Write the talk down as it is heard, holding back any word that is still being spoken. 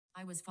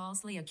I was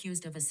falsely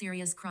accused of a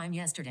serious crime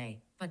yesterday,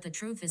 but the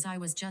truth is I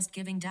was just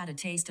giving Dad a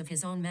taste of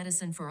his own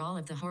medicine for all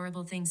of the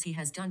horrible things he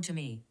has done to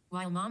me.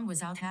 While Mom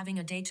was out having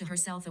a day to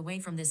herself away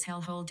from this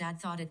hellhole, Dad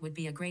thought it would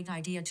be a great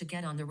idea to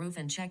get on the roof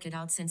and check it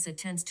out since it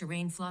tends to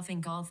rain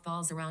fluffing golf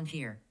balls around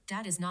here.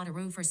 Dad is not a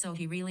roofer, so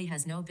he really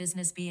has no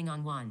business being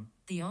on one.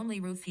 The only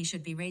roof he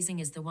should be raising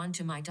is the one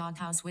to my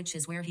doghouse, which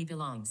is where he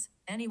belongs.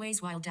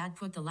 Anyways, while Dad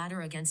put the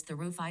ladder against the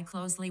roof, I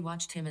closely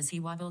watched him as he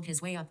wobbled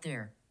his way up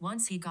there.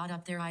 Once he got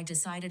up there, I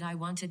decided I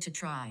wanted to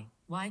try.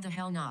 Why the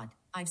hell not?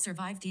 I've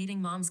survived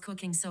eating Mom's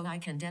cooking, so I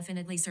can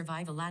definitely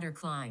survive a ladder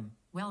climb.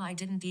 Well, I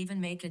didn't even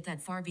make it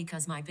that far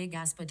because my big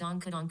ass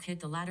badonkadonk hit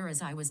the ladder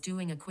as I was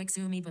doing a quick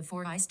zoomie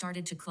before I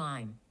started to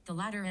climb. The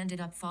ladder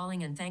ended up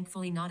falling, and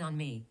thankfully not on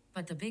me.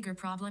 But the bigger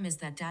problem is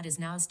that Dad is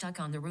now stuck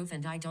on the roof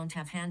and I don't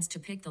have hands to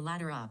pick the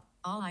ladder up.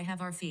 All I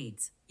have are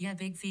feet. Yeah,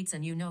 big feet,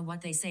 and you know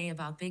what they say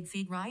about big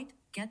feet, right?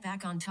 Get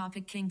back on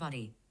topic, King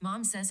Buddy.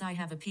 Mom says I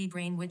have a pea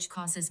brain, which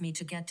causes me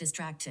to get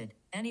distracted.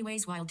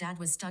 Anyways, while Dad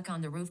was stuck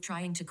on the roof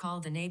trying to call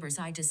the neighbors,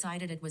 I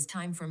decided it was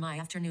time for my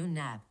afternoon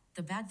nap.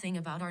 The bad thing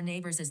about our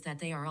neighbors is that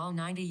they are all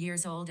 90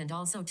 years old and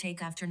also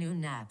take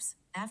afternoon naps.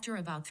 After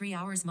about 3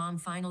 hours, Mom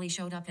finally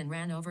showed up and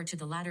ran over to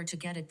the ladder to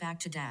get it back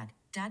to Dad.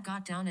 Dad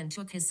got down and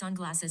took his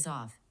sunglasses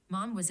off.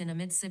 Mom was in a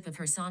mid-sip of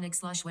her Sonic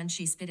slush when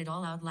she spit it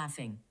all out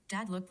laughing.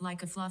 Dad looked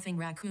like a fluffing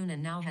raccoon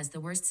and now has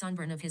the worst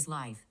sunburn of his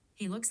life.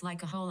 He looks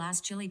like a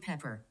whole-ass chili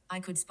pepper. I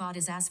could spot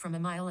his ass from a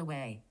mile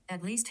away.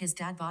 At least his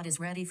dad bod is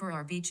ready for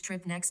our beach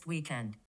trip next weekend.